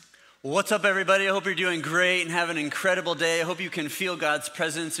What's up, everybody? I hope you're doing great and have an incredible day. I hope you can feel God's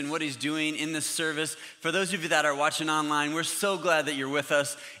presence and what he's doing in this service. For those of you that are watching online, we're so glad that you're with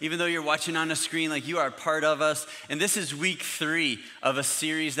us. Even though you're watching on a screen, like you are part of us. And this is week 3 of a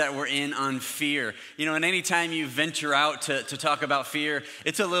series that we're in on fear. You know, and anytime you venture out to talk about fear,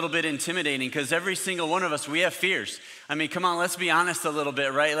 it's a little bit intimidating because every single one of us, we have fears. I mean, come on, let's be honest a little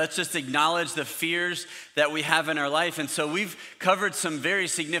bit, right? Let's just acknowledge the fears that we have in our life. And so we've covered some very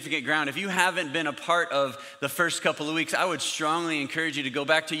significant ground. If you haven't been a part of the first couple of weeks, I would strongly encourage you to go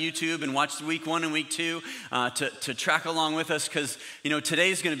back to YouTube and watch week 1 and week 2 to track along with us because, you know,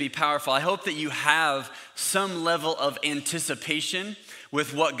 today's going to be powerful. I hope that you have some level of anticipation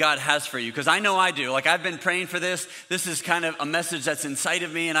with what God has for you. Because I know I do. Like, I've been praying for this. This is kind of a message that's inside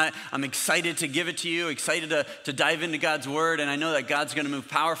of me, and I'm excited to give it to you, excited to dive into God's word, and I know that God's gonna move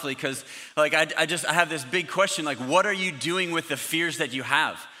powerfully because, like, I have this big question, like, what are you doing with the fears that you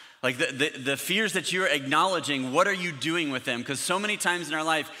have? Like, the fears that you're acknowledging, what are you doing with them? Because so many times in our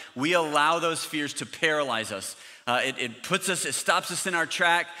life, we allow those fears to paralyze us. It stops us in our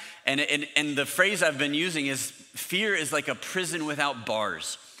track, and the phrase I've been using is, fear is like a prison without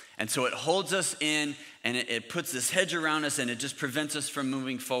bars. And so it holds us in, and it puts this hedge around us, and it just prevents us from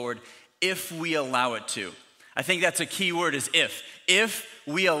moving forward if we allow it to. I think that's a key word, is if. If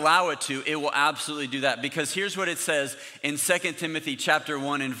we allow it to, it will absolutely do that. Because here's what it says in 2 Timothy chapter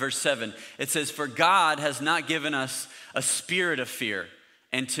 1 and verse 7. It says, "For God has not given us a spirit of fear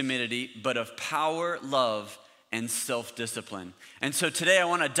and timidity, but of power, love, and self-discipline." And so today I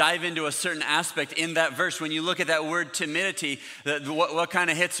want to dive into a certain aspect in that verse. When you look at that word timidity, what kind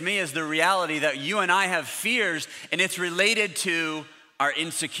of hits me is the reality that you and I have fears, and it's related to our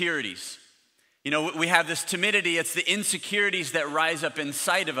insecurities. You know, we have this timidity, it's the insecurities that rise up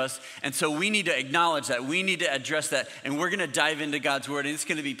inside of us, and so we need to acknowledge that, we need to address that, and we're gonna dive into God's word, and it's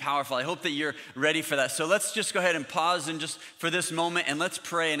gonna be powerful. I hope that you're ready for that. So let's just go ahead and pause and just for this moment, and let's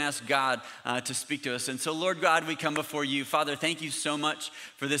pray and ask God to speak to us. And so, Lord God, we come before you. Father, thank you so much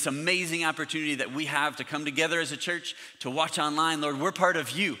for this amazing opportunity that we have to come together as a church, to watch online. Lord, we're part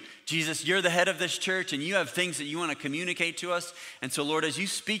of you. Jesus, you're the head of this church, and you have things that you want to communicate to us. And so, Lord, as you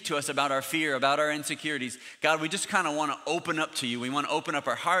speak to us about our fear, about our insecurities, God, we just kind of want to open up to you. We want to open up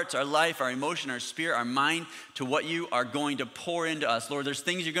our hearts, our life, our emotion, our spirit, our mind to what you are going to pour into us. Lord, there's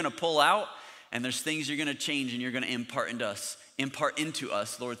things you're going to pull out, and there's things you're going to change, and you're going to impart into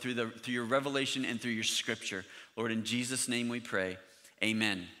us, Lord, through your revelation and through your scripture. Lord, in Jesus' name we pray.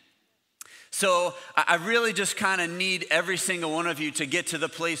 Amen. So I really just kind of need every single one of you to get to the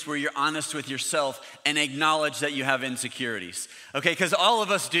place where you're honest with yourself and acknowledge that you have insecurities. Okay, because all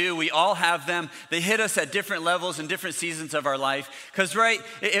of us do. We all have them. They hit us at different levels and different seasons of our life. Because, right,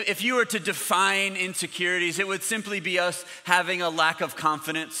 if you were to define insecurities, it would simply be us having a lack of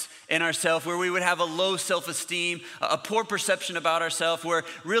confidence in ourselves, where we would have a low self-esteem, a poor perception about ourselves, where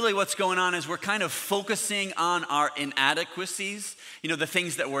really what's going on is we're kind of focusing on our inadequacies, you know, the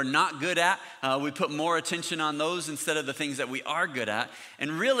things that we're not good at. We put more attention on those instead of the things that we are good at.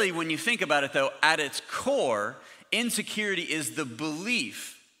 And really, when you think about it, though, at its core, insecurity is the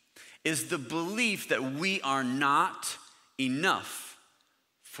belief that we are not enough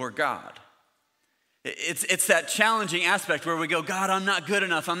for God. It's that challenging aspect where we go, God, I'm not good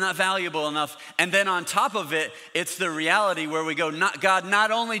enough, I'm not valuable enough. And then on top of it, it's the reality where we go, God, not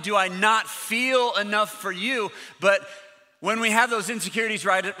only do I not feel enough for you, but when we have those insecurities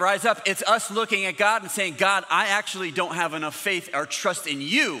rise up, it's us looking at God and saying, God, I actually don't have enough faith or trust in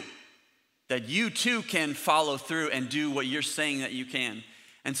you that you too can follow through and do what you're saying that you can.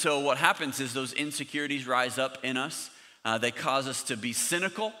 And so what happens is those insecurities rise up in us. They cause us to be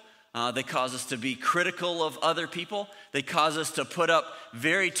cynical. They cause us to be critical of other people. They cause us to put up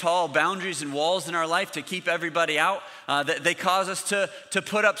very tall boundaries and walls in our life to keep everybody out. They cause us to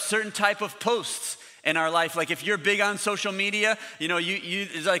put up certain type of posts in our life. Like if you're big on social media, you know,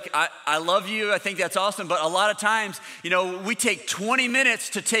 it's like, I love you, I think that's awesome, but a lot of times, you know, we take 20 minutes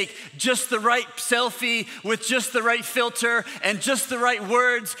to take just the right selfie with just the right filter and just the right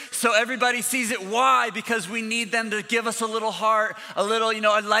words so everybody sees it. Why? Because we need them to give us a little heart, a little, you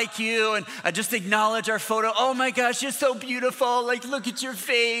know, I like you, and I just acknowledge our photo. Oh my gosh, you're so beautiful, like look at your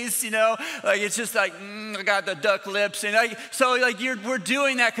face, you know, like it's just like, I got the duck lips, and we're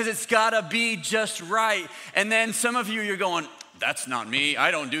doing that because it's gotta be just right. And then some of you're going, that's not me,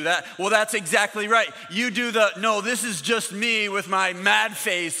 I don't do that. Well, that's exactly right. You do no, this is just me with my mad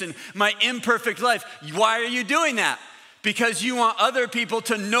face and my imperfect life. Why are you doing that? Because you want other people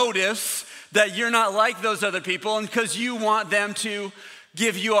to notice that you're not like those other people, and because you want them to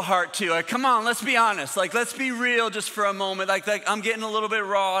give you a heart too. Like, come on, let's be honest. Like, let's be real just for a moment. Like I'm getting a little bit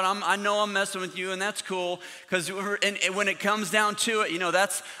raw, and I know I'm messing with you, and that's cool. Because when it comes down to it,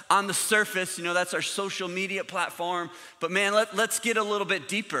 that's on the surface. That's our social media platform. But man, let's get a little bit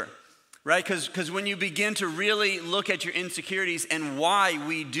deeper, right? Because when you begin to really look at your insecurities and why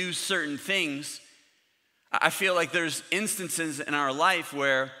we do certain things, I feel like there's instances in our life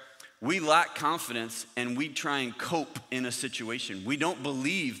where we lack confidence and we try and cope in a situation. We don't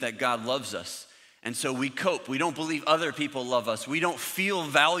believe that God loves us, and so we cope. We don't believe other people love us. We don't feel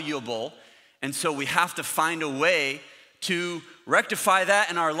valuable, and so we have to find a way to rectify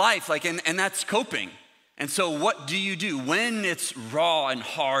that in our life, and that's coping. And so what do you do when it's raw and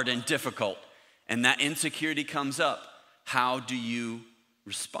hard and difficult and that insecurity comes up? How do you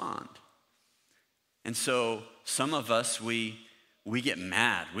respond? And so some of us, we get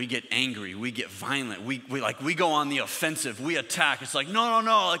mad, we get angry, we get violent, we go on the offensive, we attack. It's like, no,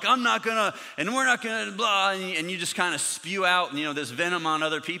 like I'm not gonna, and we're not gonna, blah, and you just kind of spew out, this venom on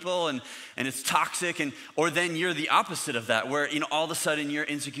other people, and it's toxic, or then you're the opposite of that, where, all of a sudden your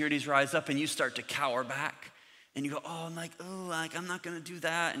insecurities rise up and you start to cower back, and you go, I'm not gonna do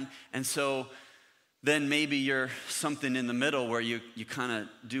that, and so then maybe you're something in the middle where you kind of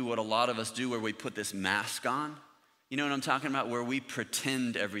do what a lot of us do, where we put this mask on. You know what I'm talking about? Where we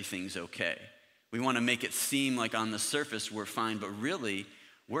pretend everything's okay. We want to make it seem like on the surface we're fine, but really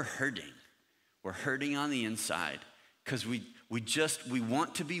we're hurting. We're hurting on the inside because we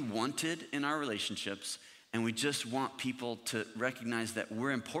want to be wanted in our relationships, and we just want people to recognize that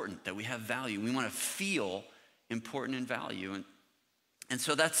we're important, that we have value. We want to feel important and value. And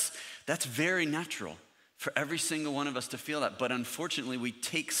so that's very natural for every single one of us to feel that. But unfortunately, we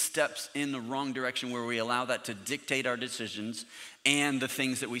take steps in the wrong direction where we allow that to dictate our decisions and the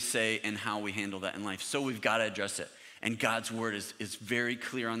things that we say and how we handle that in life. So we've got to address it. And God's word is very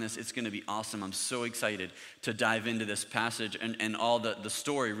clear on this. It's going to be awesome. I'm so excited to dive into this passage and all the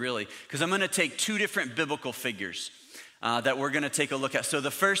story, really, because I'm going to take two different biblical figures that we're going to take a look at. So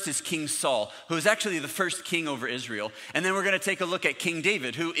the first is King Saul, who is actually the first king over Israel. And then we're going to take a look at King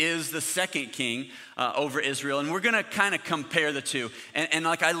David, who is the second king over Israel. And we're going to kind of compare the two. And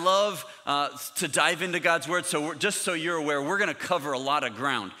I love to dive into God's word. So just so you're aware, we're going to cover a lot of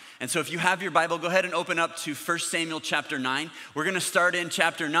ground. And so if you have your Bible, go ahead and open up to 1 Samuel chapter 9. We're going to start in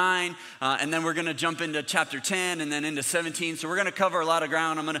chapter 9, and then we're going to jump into chapter 10, and then into 17. So we're going to cover a lot of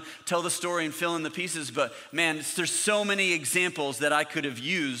ground. I'm going to tell the story and fill in the pieces. But man, there's so many examples that I could have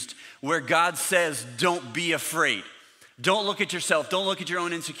used where God says, don't be afraid. Don't look at yourself. Don't look at your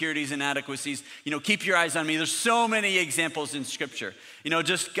own insecurities and inadequacies. Keep your eyes on me. There's so many examples in Scripture. When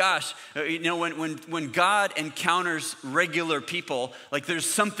God encounters regular people, there's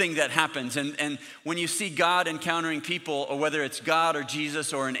something that happens. And when you see God encountering people, or whether it's God or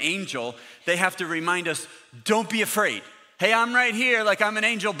Jesus or an angel, they have to remind us, don't be afraid. Hey, I'm right here, I'm an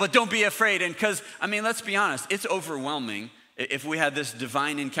angel, but don't be afraid. And because, let's be honest, it's overwhelming. If we had this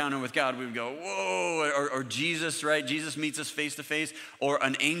divine encounter with God, we would go, whoa, or Jesus, right? Jesus meets us face to face, or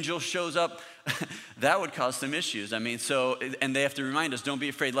an angel shows up. That would cause some issues. And they have to remind us, don't be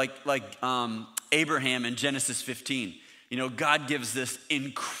afraid. Like Abraham in Genesis 15. God gives this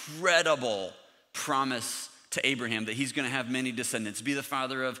incredible promise to Abraham that he's going to have many descendants, be the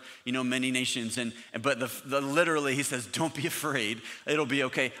father of, many nations. But literally he says, don't be afraid. It'll be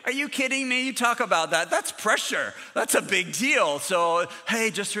okay. Are you kidding me? You talk about that. That's pressure. That's a big deal. So,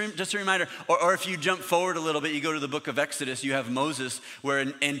 hey, just a reminder. Or if you jump forward a little bit, you go to the book of Exodus, you have Moses, where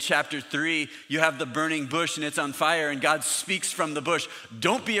in chapter 3, you have the burning bush and it's on fire, and God speaks from the bush.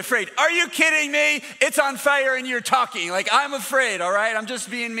 Don't be afraid. Are you kidding me? It's on fire and you're talking. I'm afraid, all right? I'm just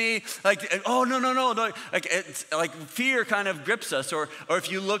being me. Oh, no. It's fear kind of grips us. Or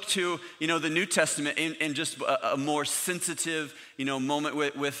if you look to, the New Testament in just a more sensitive, moment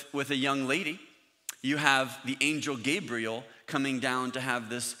with a young lady, you have the angel Gabriel coming down to have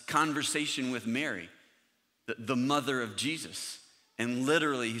this conversation with Mary, the mother of Jesus. And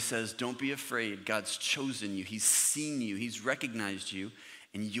literally he says, don't be afraid. God's chosen you. He's seen you. He's recognized you,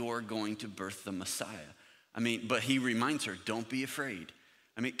 and you're going to birth the Messiah. But he reminds her, don't be afraid.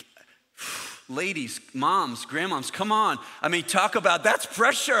 Ladies, moms, grandmoms, come on. Talk about, that's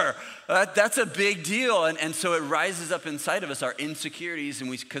pressure. That's a big deal. And so it rises up inside of us, our insecurities, and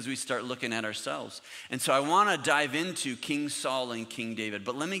because we start looking at ourselves. And so I want to dive into King Saul and King David.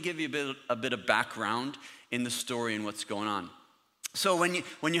 But let me give you a bit of background in the story and what's going on. So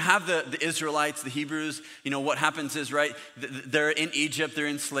when you have the Israelites, the Hebrews, what happens is, right, they're in Egypt, they're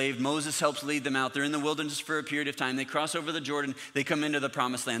enslaved. Moses helps lead them out. They're in the wilderness for a period of time. They cross over the Jordan. They come into the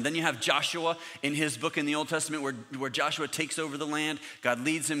promised land. Then you have Joshua in his book in the Old Testament where Joshua takes over the land. God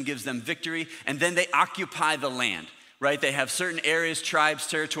leads them, gives them victory, and then they occupy the land. Right? They have certain areas, tribes,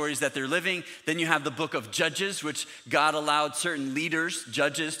 territories that they're living. Then you have the book of Judges, which God allowed certain leaders,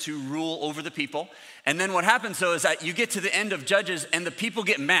 judges, to rule over the people. And then what happens, though, is that you get to the end of Judges and the people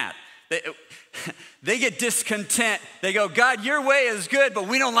get mad. They get discontent. They go, God, your way is good, but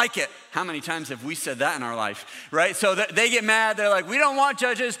we don't like it. How many times have we said that in our life, right? So they get mad. They're like, we don't want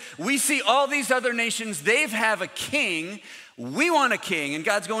judges. We see all these other nations. They have a king. We want a king. And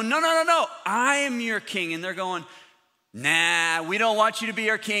God's going, no. I am your king. And they're going, nah, we don't want you to be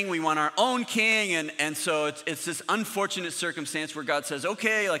our king. We want our own king. And so it's this unfortunate circumstance where God says,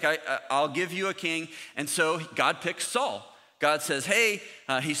 okay, like I'll give you a king. And so God picks Saul. God says, hey,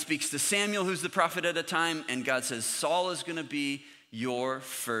 he speaks to Samuel, who's the prophet at the time. And God says, Saul is going to be your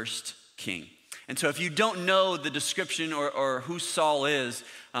first king. And so if you don't know the description or who Saul is,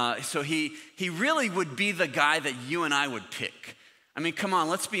 so he really would be the guy that you and I would pick. I mean, come on,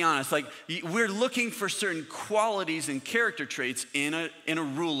 let's be honest. Like, we're looking for certain qualities and character traits in a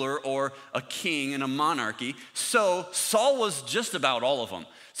ruler or a king in a monarchy. So Saul was just about all of them.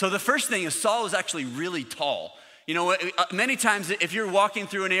 So the first thing is Saul was actually really tall. Many times if you're walking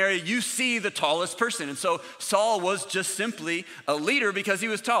through an area, you see the tallest person. And so Saul was just simply a leader because he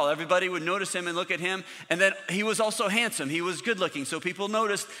was tall. Everybody would notice him and look at him. And then he was also handsome. He was good looking. So people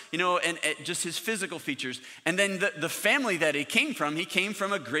noticed, and just his physical features. And then the family that he came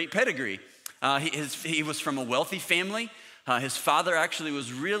from a great pedigree. He was from a wealthy family. His father actually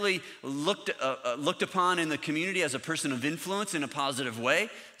was really looked upon in the community as a person of influence in a positive way.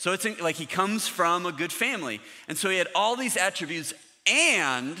 So it's like he comes from a good family. And so he had all these attributes,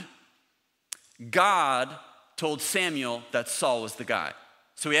 and God told Samuel that Saul was the guy.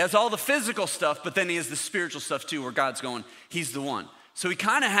 So he has all the physical stuff, but then he has the spiritual stuff too, where God's going, he's the one. So he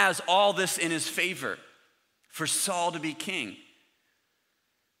kind of has all this in his favor for Saul to be king.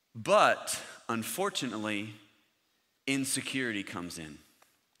 But unfortunately, insecurity comes in.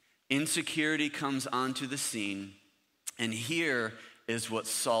 Insecurity comes onto the scene, and here is what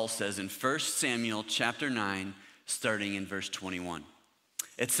Saul says in 1 Samuel chapter 9, starting in verse 21.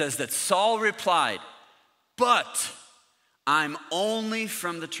 It says that Saul replied, but I'm only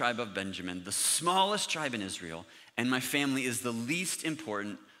from the tribe of Benjamin, the smallest tribe in Israel, and my family is the least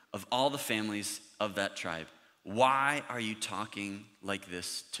important of all the families of that tribe. Why are you talking like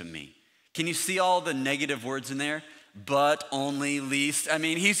this to me? Can you see all the negative words in there? But only least. I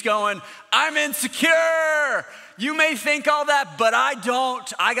mean, he's going, I'm insecure. You may think all that, but I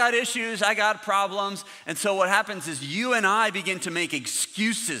don't. I got issues. I got problems. And so what happens is you and I begin to make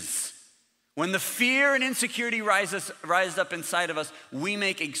excuses. When the fear and insecurity rise up inside of us, we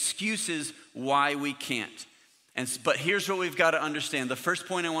make excuses why we can't. But here's what we've got to understand. The first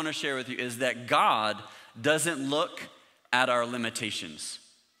point I want to share with you is that God doesn't look at our limitations.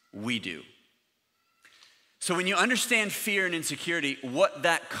 We do. So when you understand fear and insecurity, what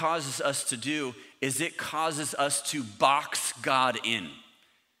that causes us to do is it causes us to box God in.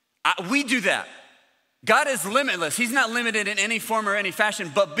 We do that. God is limitless. He's not limited in any form or any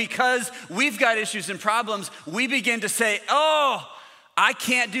fashion, but because we've got issues and problems, we begin to say, oh, I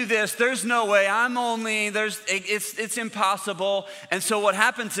can't do this. There's no way. It's impossible. And so what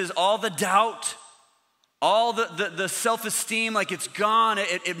happens is all the doubt, all the self-esteem, like it's gone,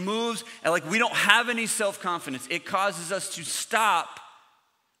 it moves, and like we don't have any self-confidence. It causes us to stop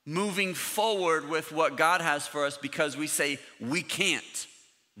moving forward with what God has for us because we say, we can't.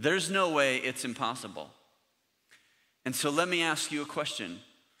 There's no way, it's impossible. And so let me ask you a question.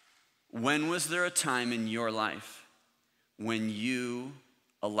 When was there a time in your life when you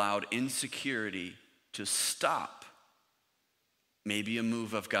allowed insecurity to stop maybe a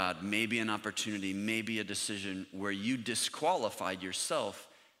move of God, maybe an opportunity, maybe a decision where you disqualified yourself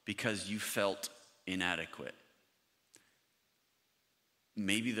because you felt inadequate?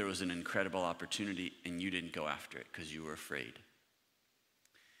 Maybe there was an incredible opportunity and you didn't go after it because you were afraid.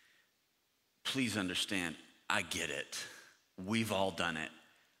 Please understand, I get it. We've all done it.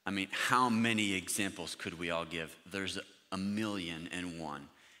 I mean, how many examples could we all give? There's 1,000,001.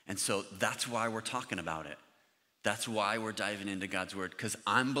 And so that's why we're talking about it. That's why we're diving into God's word, because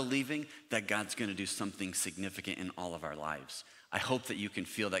I'm believing that God's going to do something significant in all of our lives. I hope that you can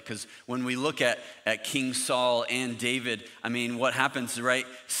feel that, because when we look at King Saul and David, I mean, what happens, right?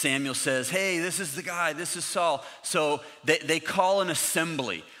 Samuel says, hey, this is the guy, this is Saul. So they call an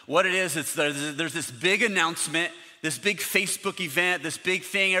assembly. What it is, there's this big announcement this big Facebook event, this big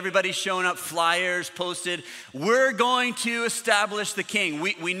thing, everybody's showing up, flyers posted. We're going to establish the king.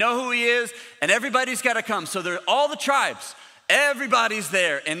 We know who he is, and everybody's got to come. So all the tribes, everybody's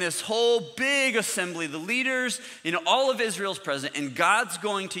there in this whole big assembly. The leaders, all of Israel's present, and God's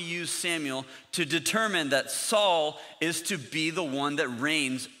going to use Samuel to determine that Saul is to be the one that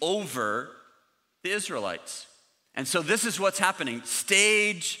reigns over the Israelites. And so this is what's happening.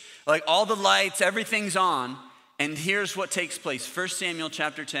 Stage, like all the lights, everything's on. And here's what takes place. 1 Samuel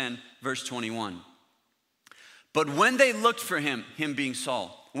chapter 10, verse 21. But when they looked for him being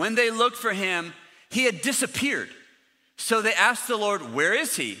Saul, when they looked for him, he had disappeared. So they asked the Lord, where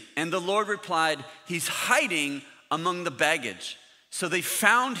is he? And the Lord replied, he's hiding among the baggage. So they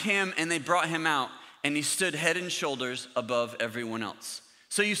found him and they brought him out, and he stood head and shoulders above everyone else.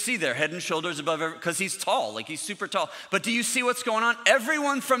 So you see there, head and shoulders above because he's tall, like he's super tall. But do you see what's going on?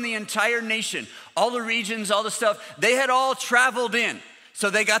 Everyone from the entire nation, all the regions, all the stuff, they had all traveled in. So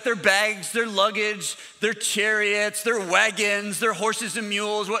they got their bags, their luggage, their chariots, their wagons, their horses and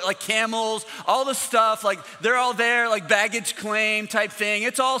mules, like camels, all the stuff. Like they're all there, like baggage claim type thing.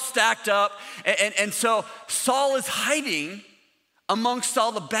 It's all stacked up. And so Saul is hiding amongst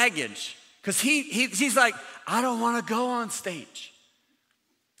all the baggage because he's like, I don't want to go on stage.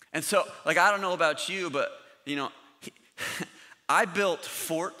 And so, like, I don't know about you, but, I built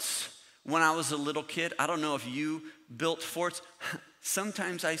forts when I was a little kid. I don't know if you built forts.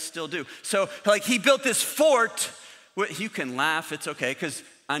 Sometimes I still do. So, like, he built this fort. You can laugh. It's okay, because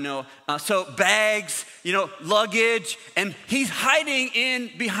I know. So bags, luggage, and he's hiding in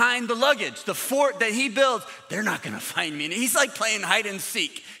behind the luggage. The fort that he builds, they're not going to find me. And he's like playing hide and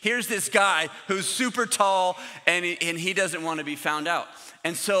seek. Here's this guy who's super tall, and he doesn't want to be found out.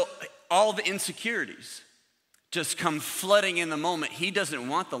 And so all the insecurities just come flooding in the moment. He doesn't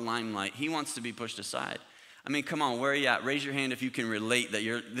want the limelight. He wants to be pushed aside. I mean, come on, where are you at? Raise your hand if you can relate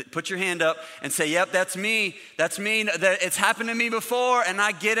put your hand up and say, yep, that's me. That's me. It's happened to me before, and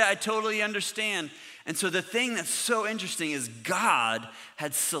I get it. I totally understand. And so the thing that's so interesting is God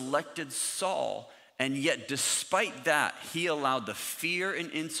had selected Saul, and yet despite that, he allowed the fear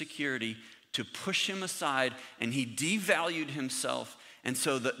and insecurity to push him aside, and he devalued himself. And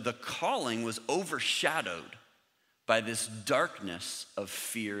so the calling was overshadowed by this darkness of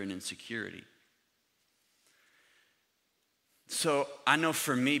fear and insecurity. So I know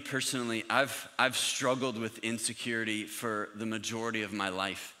for me personally, I've struggled with insecurity for the majority of my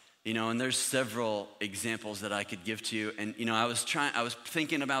life, and there's several examples that I could give to you. And, I was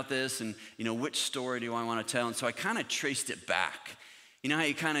thinking about this and, which story do I want to tell? And so I kind of traced it back. You know how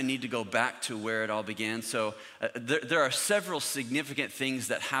you kind of need to go back to where it all began? So there are several significant things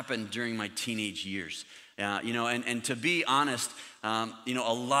that happened during my teenage years. And to be honest, a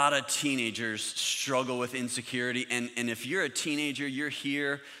lot of teenagers struggle with insecurity. And if you're a teenager, you're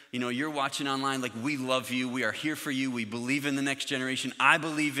here, you're watching online, like we love you. We are here for you. We believe in the next generation. I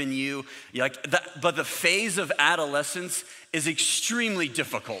believe in you. But the phase of adolescence is extremely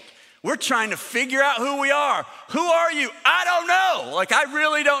difficult. We're trying to figure out who we are. Who are you? I don't know. I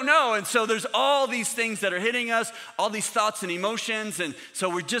really don't know. And so there's all these things that are hitting us, all these thoughts and emotions. And so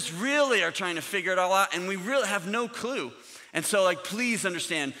we just really are trying to figure it all out, and we really have no clue. And so, please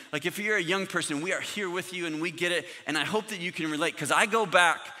understand, if you're a young person, we are here with you, and we get it. And I hope that you can relate, because I go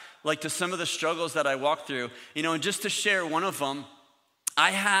back, to some of the struggles that I walked through, and just to share one of them,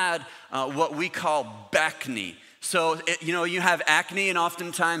 I had what we call back knee. So, you have acne, and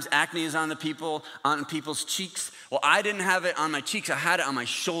oftentimes acne is on people's cheeks. Well, I didn't have it on my cheeks. I had it on my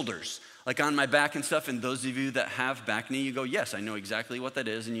shoulders, on my back and stuff. And those of you that have back knee, you go, yes, I know exactly what that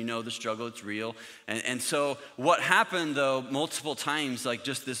is. And the struggle, it's real. And so what happened, though, multiple times,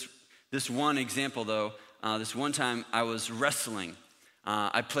 just this one example, though, this one time I was wrestling.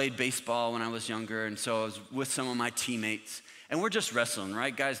 I played baseball when I was younger, and so I was with some of my teammates. And we're just wrestling,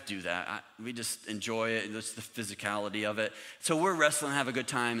 right? Guys do that. We just enjoy it. It's the physicality of it. So we're wrestling, have a good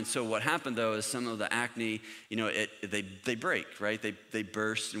time. And so what happened, though, is some of the acne, they break, right? They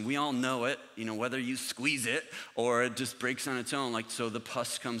burst. And we all know it, whether you squeeze it or it just breaks on its own. So the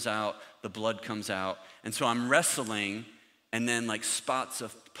pus comes out, the blood comes out. And so I'm wrestling, and then spots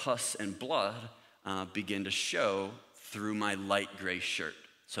of pus and blood begin to show through my light gray shirt.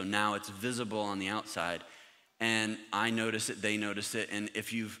 So now it's visible on the outside. And I notice it, they notice it. And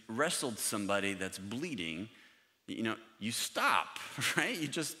if you've wrestled somebody that's bleeding, you stop, right?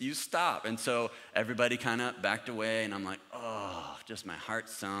 You stop. And so everybody kind of backed away, and I'm like, oh, just my heart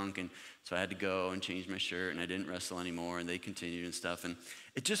sunk. And so I had to go and change my shirt, and I didn't wrestle anymore, and they continued and stuff. And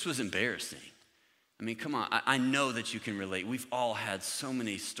it just was embarrassing. I mean, come on, I know that you can relate. We've all had so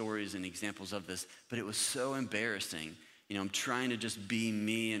many stories and examples of this, but it was so embarrassing. You know, I'm trying to just be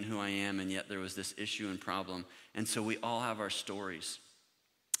me and who I am, and yet there was this issue and problem. And so we all have our stories.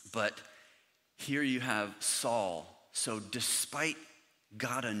 But here you have Saul. So despite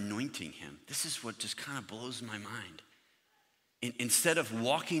God anointing him, this is what just kind of blows my mind. Instead of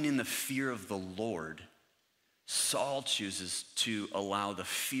walking in the fear of the Lord, Saul chooses to allow the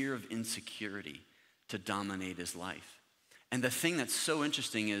fear of insecurity to dominate his life. And the thing that's so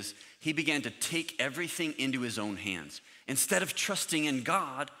interesting is he began to take everything into his own hands. Instead of trusting in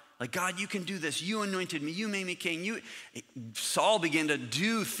God, like, God, you can do this. You anointed me. You made me king. Saul began to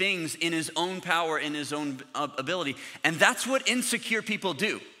do things in his own power, in his own ability. And that's what insecure people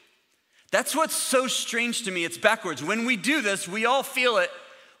do. That's what's so strange to me. It's backwards. When we do this, we all feel it.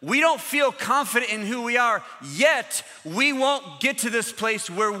 We don't feel confident in who we are, yet we won't get to this place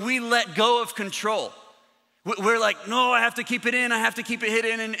where we let go of control. We're like, no, I have to keep it in. I have to keep it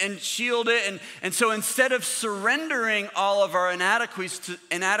hidden and shield it. And so instead of surrendering all of our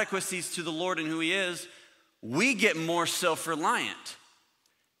inadequacies to the Lord and who he is, we get more self-reliant.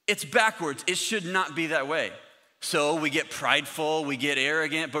 It's backwards. It should not be that way. So we get prideful, we get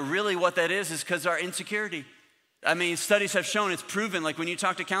arrogant, but really what that is because our insecurity. I mean, studies have shown, it's proven, like when you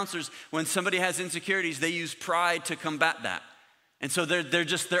talk to counselors, when somebody has insecurities, they use pride to combat that. And so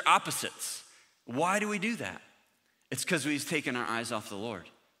they're opposites. Why do we do that? It's because we've taken our eyes off the Lord,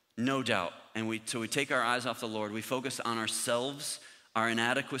 no doubt. And so we take our eyes off the Lord, we focus on ourselves, our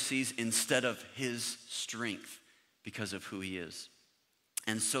inadequacies, instead of his strength because of who he is.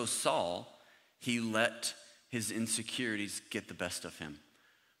 And so Saul, he let his insecurities get the best of him.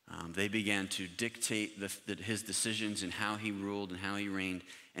 They began to dictate his decisions and how he ruled and how he reigned.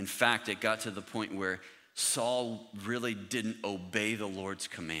 In fact, it got to the point where Saul really didn't obey the Lord's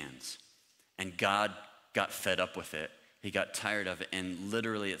commands. And God got fed up with it. He got tired of it. And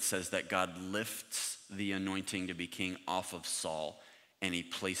literally it says that God lifts the anointing to be king off of Saul and he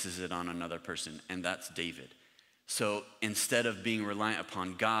places it on another person, and that's David. So instead of being reliant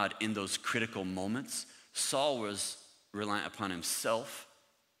upon God in those critical moments, Saul was reliant upon himself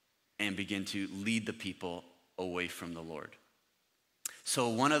and began to lead the people away from the Lord. So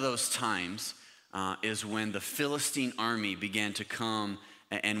one of those times is when the Philistine army began to come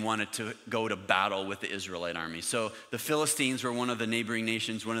and wanted to go to battle with the Israelite army. So the Philistines were one of the neighboring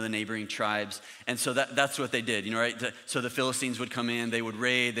nations, one of the neighboring tribes. And so that's what they did, right? So the Philistines would come in, they would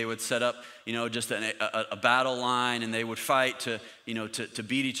raid, they would set up, just a battle line, and they would fight to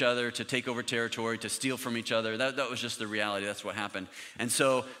beat each other, to take over territory, to steal from each other. That was just the reality. That's what happened. And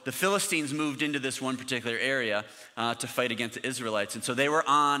so the Philistines moved into this one particular area to fight against the Israelites. And so they were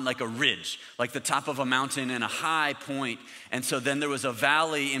on like a ridge, like the top of a mountain and a high point. And so then there was a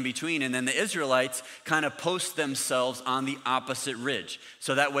valley in between. And then the Israelites kind of post themselves on the opposite ridge.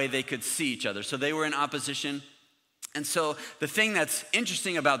 So that way they could see each other. So they were in opposition. And so the thing that's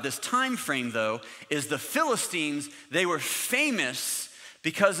interesting about this time frame, though, is the Philistines, they were famous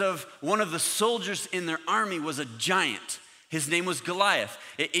because of one of the soldiers in their army was a giant. His name was Goliath.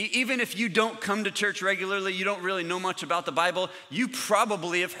 Even if you don't come to church regularly, you don't really know much about the Bible, you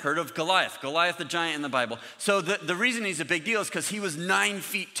probably have heard of Goliath the giant in the Bible. So the reason he's a big deal is because he was 9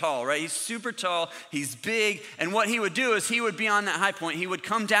 feet tall, right? He's super tall, he's big, and what he would do is he would be on that high point, he would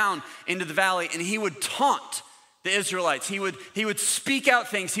come down into the valley, and he would taunt the Israelites. He would speak out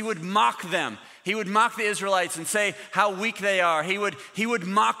things. He would mock them. He would mock the Israelites and say how weak they are. He would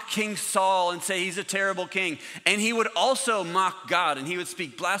mock King Saul and say he's a terrible king. And he would also mock God, and he would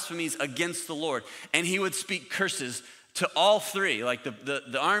speak blasphemies against the Lord. And he would speak curses to all three, like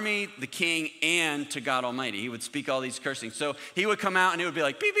the army, the king, and to God Almighty. He would speak all these cursings. So he would come out and he would be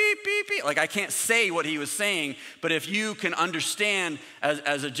like, beep, beep, beep, beep. Like, I can't say what he was saying, but if you can understand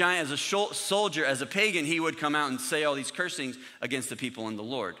as a giant, as a soldier, as a pagan, he would come out and say all these cursings against the people and the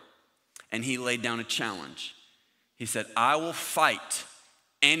Lord. And he laid down a challenge. He said, I will fight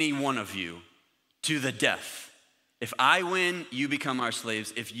any one of you to the death. If I win, you become our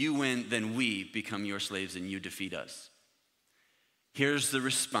slaves. If you win, then we become your slaves and you defeat us. Here's the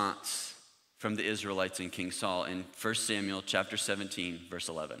response from the Israelites and King Saul in 1 Samuel chapter 17, verse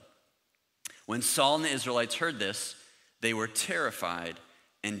 11. When Saul and the Israelites heard this, they were terrified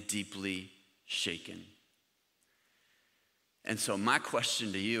and deeply shaken. And so my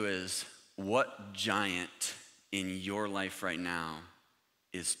question to you is, what giant in your life right now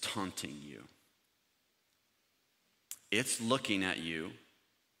is taunting you? It's looking at you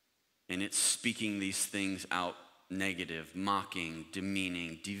and it's speaking these things out negative, mocking,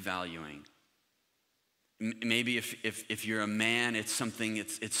 demeaning, devaluing. Maybe if you're a man, it's something,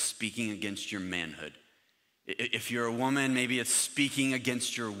 it's speaking against your manhood. If you're a woman, maybe it's speaking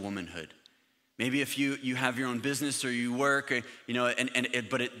against your womanhood. Maybe if you have your own business or you work, or,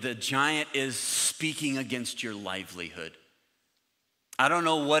 the giant is speaking against your livelihood. I don't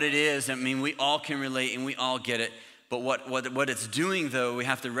know what it is. I mean, we all can relate and we all get it. But what it's doing, though, we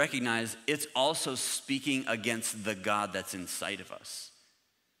have to recognize it's also speaking against the God that's inside of us.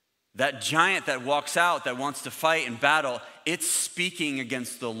 That giant that walks out, that wants to fight and battle, it's speaking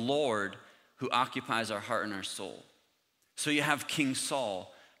against the Lord who occupies our heart and our soul. So you have King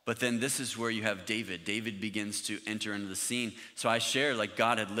Saul, but then this is where you have David. David begins to enter into the scene. So I share, like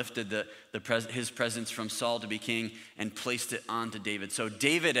God had lifted his presence from Saul to be king and placed it onto David. So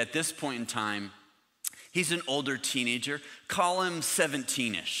David at this point in time, he's an older teenager. Call him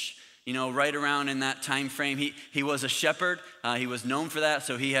 17-ish. Right around in that time frame. He was a shepherd. He was known for that.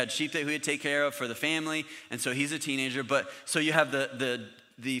 So he had sheep that he would take care of for the family. And so he's a teenager. But so you have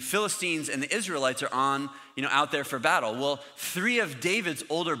the Philistines and the Israelites are on, out there for battle. Well, 3 of David's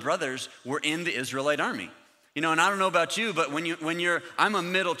older brothers were in the Israelite army. And I don't know about you, but I'm a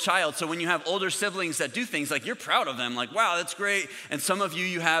middle child, so when you have older siblings that do things, like you're proud of them, like, wow, that's great. And some of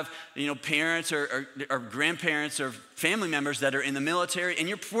you have, parents or grandparents or family members that are in the military, and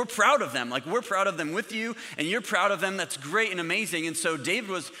we're proud of them. Like, we're proud of them with you, and you're proud of them. That's great and amazing. And so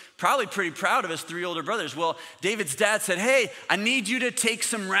David was probably pretty proud of his 3 older brothers. Well, David's dad said, hey, I need you to take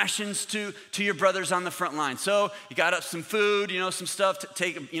some rations to your brothers on the front line. So he got up some food, some stuff to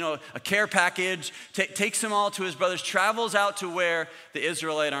take, a care package, takes them all to his brothers, travels out to where the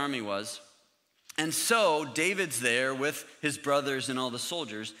Israelite army was. And so David's there with his brothers and all the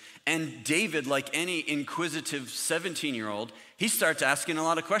soldiers. And David, like any inquisitive 17-year-old, he starts asking a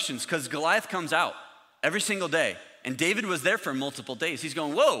lot of questions because Goliath comes out every single day. And David was there for multiple days. He's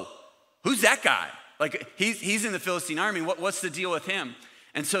going, whoa, who's that guy? Like, he's in the Philistine army. What's the deal with him?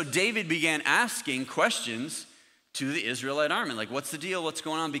 And so David began asking questions to the Israelite army. Like, what's the deal? What's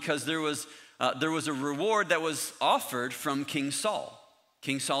going on? Because there was a reward that was offered from King Saul.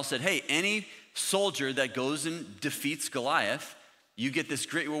 King Saul said, hey, any soldier that goes and defeats Goliath, you get this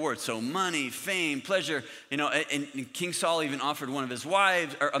great reward. So money, fame, pleasure, and King Saul even offered one of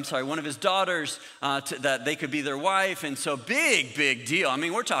his daughters that they could be their wife. And so big deal. I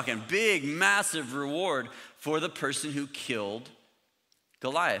mean, we're talking big, massive reward for the person who killed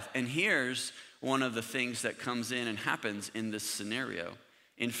Goliath. And here's one of the things that comes in and happens in this scenario.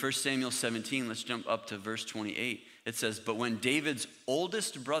 In 1 Samuel 17, let's jump up to verse 28. It says, but when David's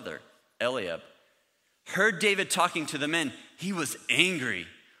oldest brother, Eliab, heard David talking to the men, he was angry.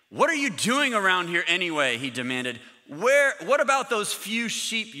 What are you doing around here anyway? He demanded. What about those few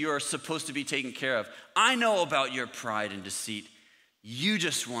sheep you're supposed to be taking care of? I know about your pride and deceit. You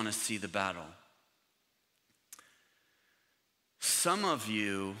just want to see the battle. Some of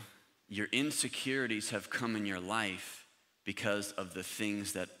you, your insecurities have come in your life because of the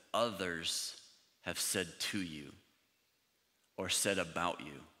things that others have said to you or said about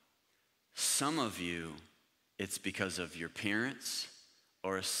you. Some of you, it's because of your parents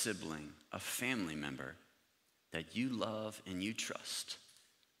or a sibling, a family member that you love and you trust.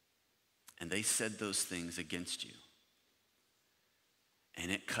 And they said those things against you.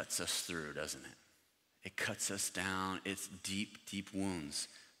 And it cuts us through, doesn't it? It cuts us down. It's deep wounds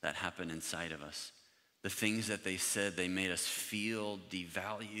that happen inside of us. The things that they said, they made us feel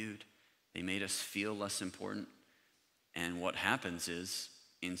devalued. They made us feel less important. And what happens is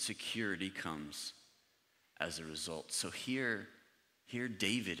insecurity comes as a result. So here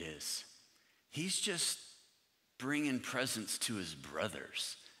David is. He's just bringing presents to his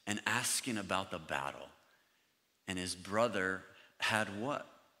brothers and asking about the battle. And his brother had what?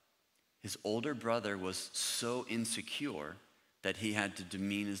 His older brother was so insecure that he had to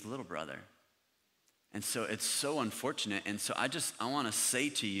demean his little brother. And so it's so unfortunate. And so I want to say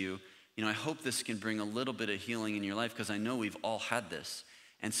to you, I hope this can bring a little bit of healing in your life because I know we've all had this.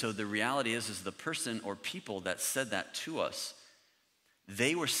 And so the reality is the person or people that said that to us,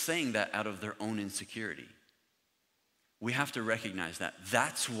 they were saying that out of their own insecurity. We have to recognize that.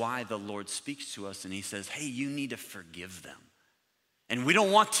 That's why the Lord speaks to us and he says, hey, you need to forgive them. And we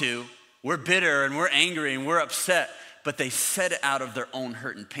don't want to. We're bitter and we're angry and we're upset. But they said it out of their own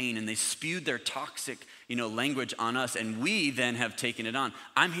hurt and pain, and they spewed their toxic, language on us, and we then have taken it on.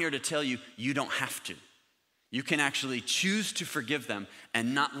 I'm here to tell you, you don't have to. You can actually choose to forgive them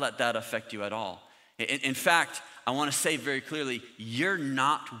and not let that affect you at all. In fact, I want to say very clearly, you're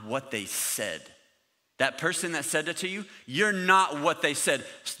not what they said that person that said that to you, you're not what they said.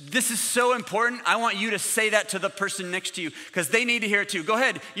 This is so important. I want you to say that to the person next to you because they need to hear it too. Go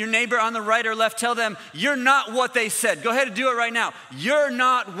ahead, your neighbor on the right or left, tell them, you're not what they said. Go ahead and do it right now. You're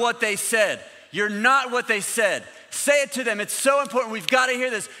not what they said. You're not what they said. Say it to them. It's so important. We've got to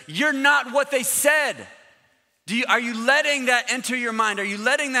hear this. You're not what they said. Are you letting that enter your mind? Are you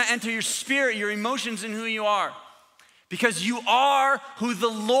letting that enter your spirit, your emotions, and who you are? Because you are who the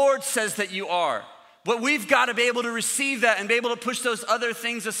Lord says that you are. But we've got to be able to receive that and be able to push those other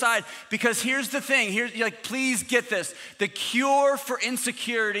things aside. Because here's the thing, please get this. The cure for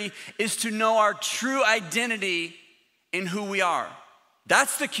insecurity is to know our true identity in who we are.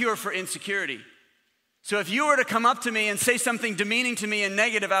 That's the cure for insecurity. So if you were to come up to me and say something demeaning to me and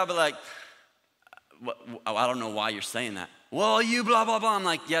negative, I'll be like, I don't know why you're saying that. Well, you blah, blah, blah. I'm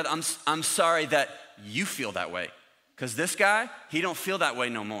like, yeah, I'm sorry that you feel that way. Because this guy, he don't feel that way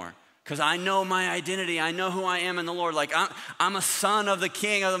no more. Because I know my identity. I know who I am in the Lord. Like I'm a son of the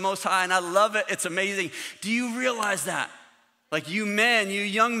King of the Most High, and I love it. It's amazing. Do you realize that? Like you men, you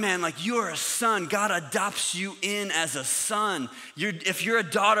young men, like you are a son. God adopts you in as a son. If you're a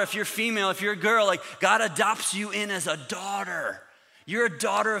daughter, if you're female, if you're a girl, like God adopts you in as a daughter. You're a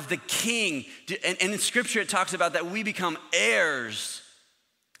daughter of the King. And in Scripture it talks about that we become heirs.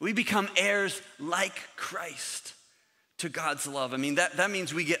 We become heirs like Christ to God's love. I mean, that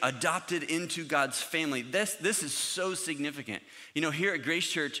means we get adopted into God's family. This is so significant. You know, here at Grace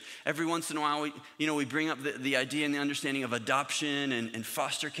Church, every once in a while, we bring up the idea and the understanding of adoption and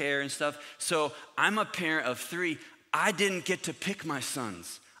foster care and stuff. So I'm a parent of 3. I didn't get to pick my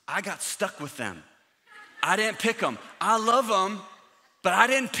sons. I got stuck with them. I didn't pick them. I love them, but I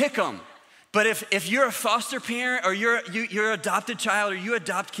didn't pick them. But if you're a foster parent or you're an adopted child or you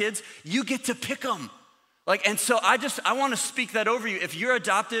adopt kids, you get to pick them. And so I want to speak that over you. If you're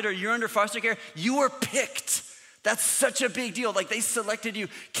adopted or you're under foster care, you were picked. That's such a big deal. Like they selected you.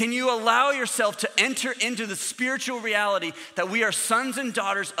 Can you allow yourself to enter into the spiritual reality that we are sons and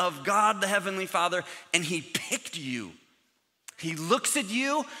daughters of God, the Heavenly Father, and He picked you? He looks at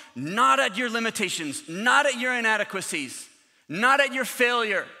you, not at your limitations, not at your inadequacies, not at your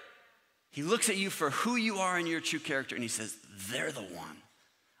failure. He looks at you for who you are and your true character, and He says, they're the one.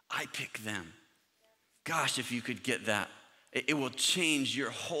 I pick them. Gosh, if you could get that, it will change your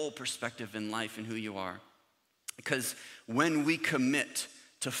whole perspective in life and who you are. Because when we commit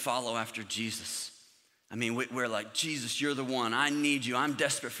to follow after Jesus, I mean, we're like, Jesus, you're the one. I need you. I'm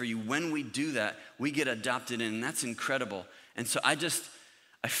desperate for you. When we do that, we get adopted in, and that's incredible. And so I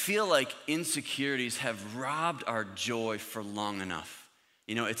feel like insecurities have robbed our joy for long enough.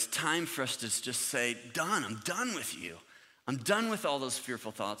 You know, it's time for us to just say, I'm done with you. I'm done with all those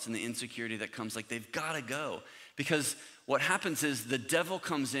fearful thoughts and the insecurity that comes. Like, they've got to go. Because what happens is the devil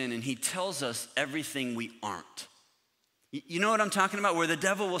comes in and he tells us everything we aren't. You know what I'm talking about? Where the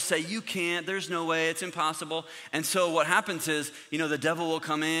devil will say, you can't, there's no way, it's impossible. And so what happens is, the devil will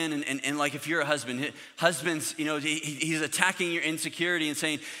come in and like if you're a husband, husbands, he's attacking your insecurity and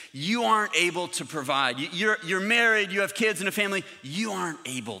saying, you aren't able to provide. You're married, you have kids and a family, you aren't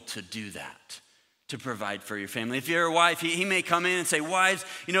able to do that, to provide for your family. If you're a wife, he may come in and say, wives,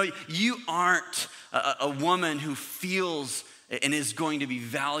 you aren't a woman who feels and is going to be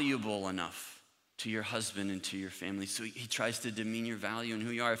valuable enough to your husband and to your family. So he tries to demean your value and who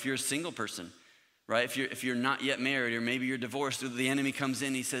you are. If you're a single person, right? If you're not yet married or maybe you're divorced, the enemy comes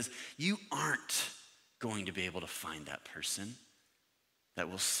in, he says, you aren't going to be able to find that person that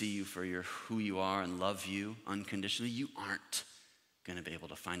will see you for who you are and love you unconditionally. You aren't going to be able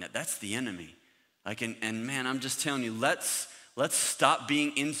to find that. That's the enemy. And man, I'm just telling you, let's stop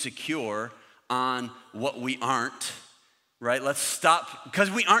being insecure on what we aren't. Right? Let's stop, because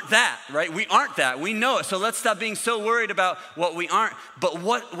we aren't that, right? We aren't that. We know it. So let's stop being so worried about what we aren't. But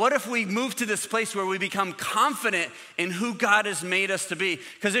what if we move to this place where we become confident in who God has made us to be?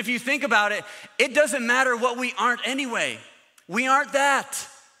 Because if you think about it, it doesn't matter what we aren't anyway. We aren't that.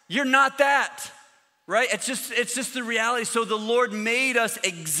 You're not that, right? It's just the reality. So the Lord made us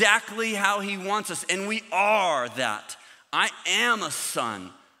exactly how He wants us, and we are that. I am a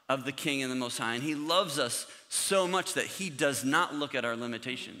son of the King and the Most High, and He loves us so much that He does not look at our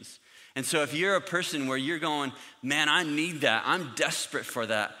limitations. And so if you're a person where you're going, man, I need that, I'm desperate for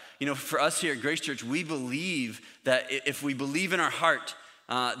that. For us here at Grace Church, we believe that if we believe in our heart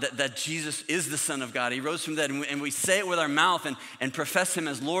that Jesus is the Son of God, He rose from the dead, and we say it with our mouth and profess Him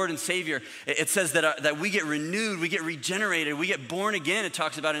as Lord and Savior, it says that we get renewed, we get regenerated, we get born again, it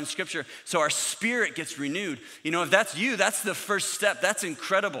talks about it in Scripture, so our spirit gets renewed. If that's you, that's the first step. That's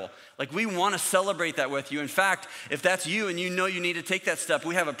incredible. Like, we want to celebrate that with you. In fact, if that's you and you know you need to take that step,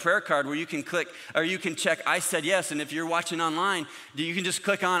 we have a prayer card where you can click, or you can check, I said yes. And if you're watching online, you can just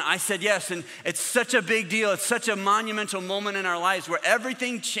click on, I said yes. And it's such a big deal. It's such a monumental moment in our lives where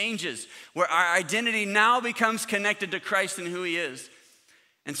everything changes, where our identity now becomes connected to Christ and who he is.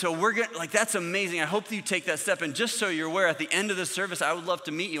 And so that's amazing. I hope that you take that step. And just so you're aware, at the end of the service, I would love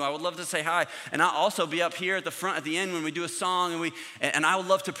to meet you. I would love to say hi. And I'll also be up here at the front at the end when we do a song, and I would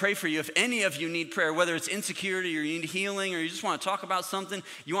love to pray for you. If any of you need prayer, whether it's insecurity or you need healing or you just want to talk about something,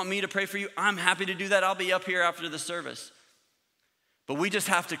 you want me to pray for you, I'm happy to do that. I'll be up here after the service. But we just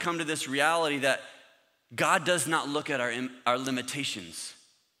have to come to this reality that God does not look at our limitations.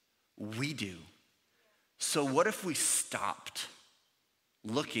 We do. So what if we stopped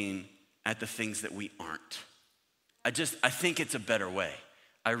looking at the things that we aren't? I think it's a better way.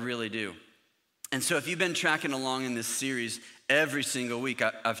 I really do. And so if you've been tracking along in this series, every single week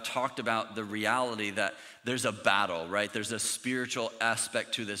I've talked about the reality that there's a battle, right? There's a spiritual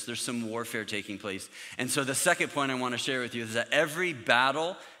aspect to this. There's some warfare taking place. And so the second point I want to share with you is that every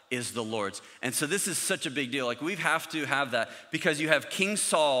battle is the Lord's. And so this is such a big deal. Like, we have to have that because you have King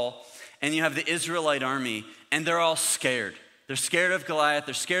Saul and you have the Israelite army, and they're all scared. They're scared of Goliath.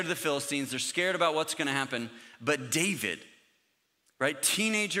 They're scared of the Philistines. They're scared about what's going to happen. But David, right?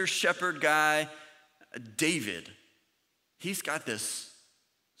 Teenager shepherd guy, David, he's got this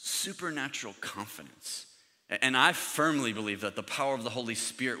supernatural confidence. And I firmly believe that the power of the Holy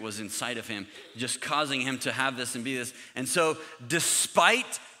Spirit was inside of him, just causing him to have this and be this. And so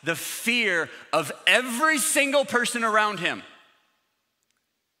despite the fear of every single person around him,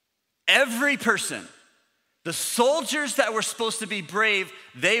 every person, the soldiers that were supposed to be brave,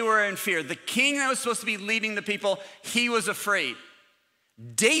 they were in fear. The king that was supposed to be leading the people, he was afraid.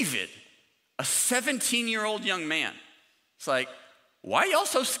 David, a 17-year-old young man, it's like, why are y'all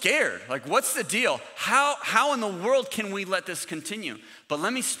so scared? Like, what's the deal? How in the world can we let this continue? But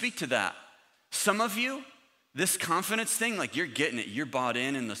let me speak to that. Some of you, this confidence thing, like, you're getting it. You're bought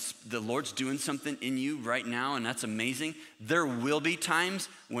in, and the Lord's doing something in you right now, and that's amazing. There will be times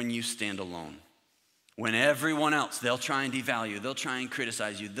when you stand alone. When everyone else, they'll try and devalue you, they'll try and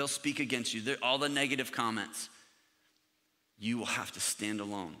criticize you, they'll speak against you, all the negative comments. You will have to stand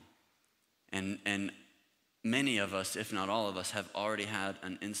alone. And many of us, if not all of us, have already had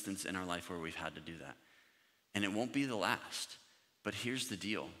an instance in our life where we've had to do that. And it won't be the last. But here's the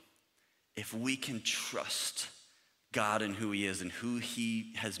deal. If we can trust God and who he is and who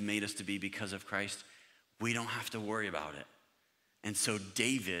he has made us to be because of Christ, we don't have to worry about it. And so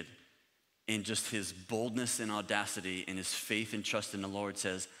David, in just his boldness and audacity and his faith and trust in the Lord,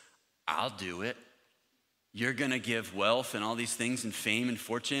 says, I'll do it. You're gonna give wealth and all these things and fame and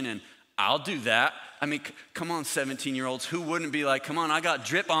fortune, and I'll do that. I mean, come on, 17-year-olds, who wouldn't be like, come on, I got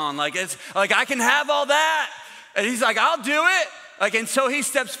drip on. Like, it's like, I can have all that. And he's like, I'll do it. Like, and so he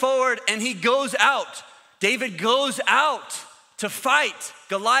steps forward and he goes out. David goes out to fight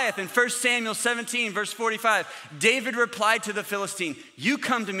Goliath. In 1 Samuel 17, verse 45, David replied to the Philistine, you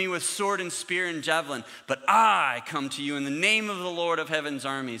come to me with sword and spear and javelin, but I come to you in the name of the Lord of heaven's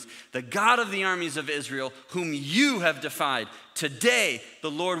armies, the God of the armies of Israel, whom you have defied. Today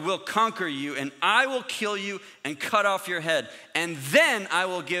the Lord will conquer you, and I will kill you and cut off your head. And then I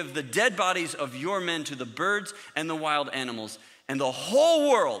will give the dead bodies of your men to the birds and the wild animals. And the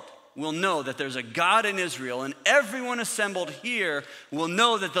whole world will know that there's a God in Israel, and everyone assembled here will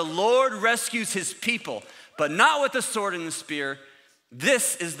know that the Lord rescues his people, but not with the sword and the spear.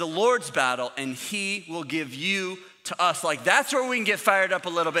 This is the Lord's battle, and he will give you to us. Like, that's where we can get fired up a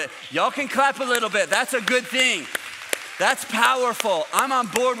little bit. Y'all can clap a little bit. That's a good thing. That's powerful. I'm on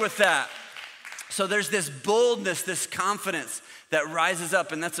board with that. So there's this boldness, this confidence that rises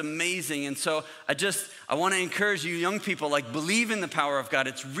up, and that's amazing. And so I want to encourage you young people, like, believe in the power of God.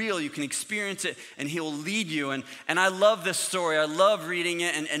 It's real. You can experience it, and he'll lead you. And I love this story. I love reading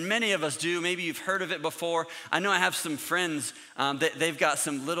it, and many of us do. Maybe you've heard of it before. I know I have some friends, they've got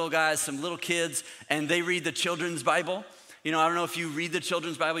some little guys, some little kids, and they read the children's Bible. You know, I don't know if you read the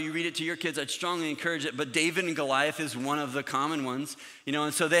children's Bible, you read it to your kids, I'd strongly encourage it, but David and Goliath is one of the common ones, you know,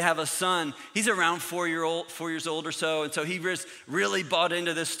 and so they have a son. He's around 4 years old or so, and so he really bought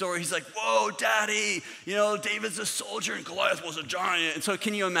into this story. He's like, whoa, daddy, you know, David's a soldier and Goliath was a giant. And so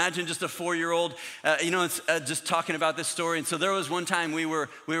can you imagine just a 4-year-old, just talking about this story? And so there was one time we were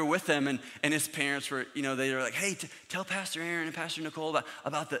with them, and his parents were, you know, they were like, hey, tell Pastor Aaron and Pastor Nicole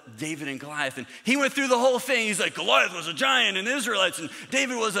about the David and Goliath. And he went through the whole thing. He's like, Goliath was a giant and the Israelites, and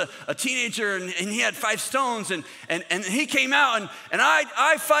David was a teenager, and he had 5 stones, and he came out, and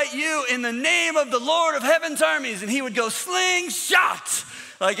I fight you in the name of the Lord of heaven's armies. And he would go, slingshot.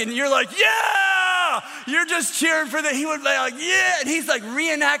 Like, and you're like, yeah! You're just cheering for that. He would be like, yeah! And he's like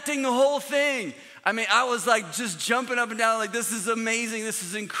reenacting the whole thing. I mean, I was like just jumping up and down like, this is amazing. This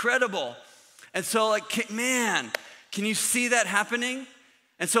is incredible. And so like, man, can you see that happening?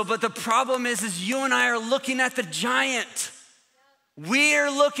 And so, but the problem is you and I are looking at the giant. We're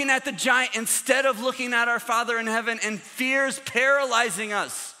looking at the giant instead of looking at our Father in heaven, and fear's paralyzing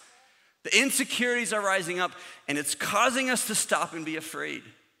us. The insecurities are rising up, and it's causing us to stop and be afraid.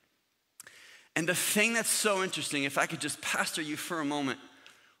 And the thing that's so interesting, if I could just pastor you for a moment,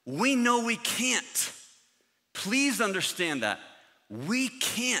 we know we can't. Please understand that. We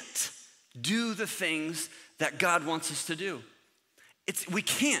can't do the things that God wants us to do. We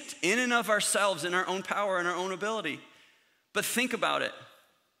can't in and of ourselves, in our own power and our own ability. But think about it.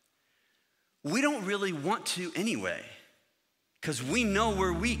 We don't really want to anyway, because we know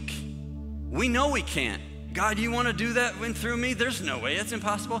we're weak. We know we can't. God, you want to do that through me? There's no way, it's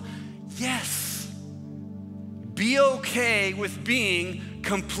impossible. Yes. Be okay with being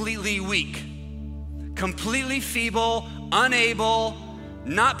completely weak, completely feeble, unable,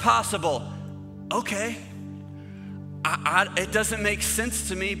 not possible. Okay. It doesn't make sense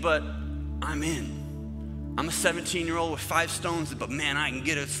to me, but I'm in. I'm a 17-year-old with 5 stones, but man, I can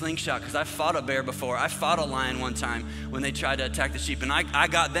get a slingshot because I fought a bear before. I fought a lion one time when they tried to attack the sheep, and I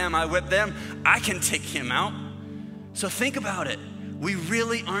got them, I whipped them. I can take him out. So think about it. We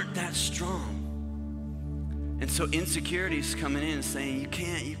really aren't that strong. And so insecurity's coming in and saying, you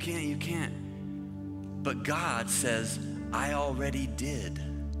can't, you can't, you can't. But God says, I already did.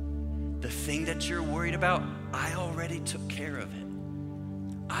 The thing that you're worried about, I already took care of it.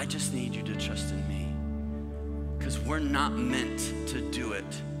 I just need you to trust in me. Because we're not meant to do it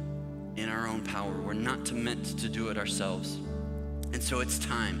in our own power. We're not meant to do it ourselves. And so it's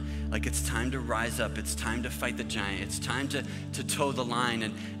time. Like, it's time to rise up. It's time to fight the giant. It's time to toe the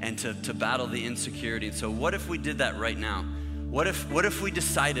line and to battle the insecurity. And so what if we did that right now? What if we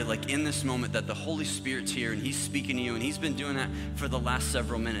decided, like, in this moment, that the Holy Spirit's here and he's speaking to you, and he's been doing that for the last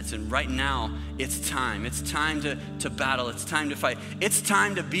several minutes, and right now it's time. It's time to battle. It's time to fight. It's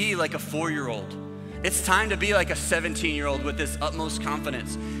time to be like a 4-year-old. It's time to be like a 17-year-old with this utmost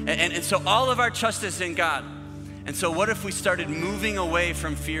confidence. And so all of our trust is in God. And so what if we started moving away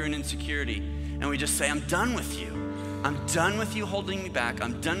from fear and insecurity, and we just say, I'm done with you. I'm done with you holding me back.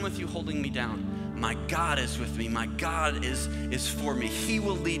 I'm done with you holding me down. My God is with me. My God is for me. He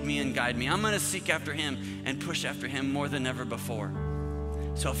will lead me and guide me. I'm going to seek after him and push after him more than ever before.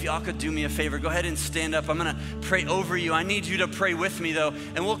 So if y'all could do me a favor, go ahead and stand up. I'm going to pray over you. I need you to pray with me, though,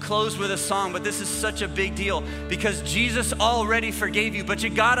 and we'll close with a song. But this is such a big deal because Jesus already forgave you, but you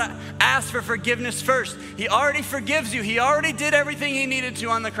got to ask for forgiveness first. He already forgives you. He already did everything he needed to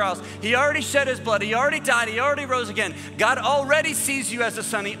on the cross. He already shed his blood. He already died. He already rose again. God already sees you as a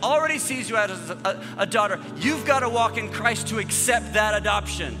son. He already sees you as a daughter. You've got to walk in Christ to accept that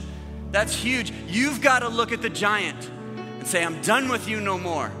adoption. That's huge. You've got to look at the giant and say, I'm done with you no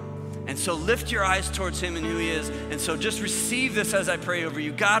more. And so lift your eyes towards him and who he is. And so just receive this as I pray over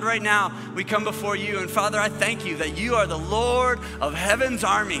you. God, right now, we come before you. And Father, I thank you that you are the Lord of heaven's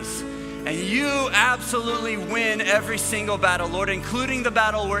armies. And you absolutely win every single battle, Lord, including the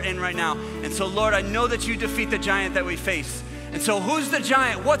battle we're in right now. And so, Lord, I know that you defeat the giant that we face. And so who's the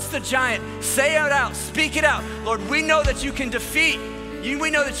giant? What's the giant? Say it out. Speak it out. Lord, we know that you can defeat.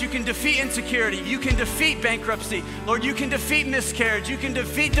 We know that you can defeat insecurity. You can defeat bankruptcy. Lord, you can defeat miscarriage. You can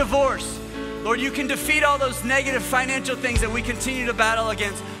defeat divorce. Lord, you can defeat all those negative financial things that we continue to battle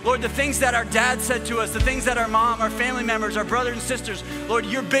against. Lord, the things that our dad said to us, the things that our mom, our family members, our brothers and sisters, Lord,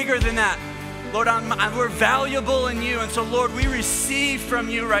 you're bigger than that. Lord, we're valuable in you. And so, Lord, we receive from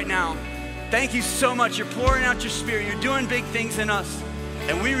you right now. Thank you so much. You're pouring out your spirit. You're doing big things in us.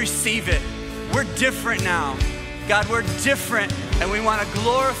 And we receive it. We're different now. God, we're different, and we want to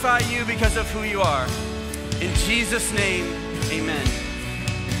glorify you because of who you are. In Jesus' name, amen.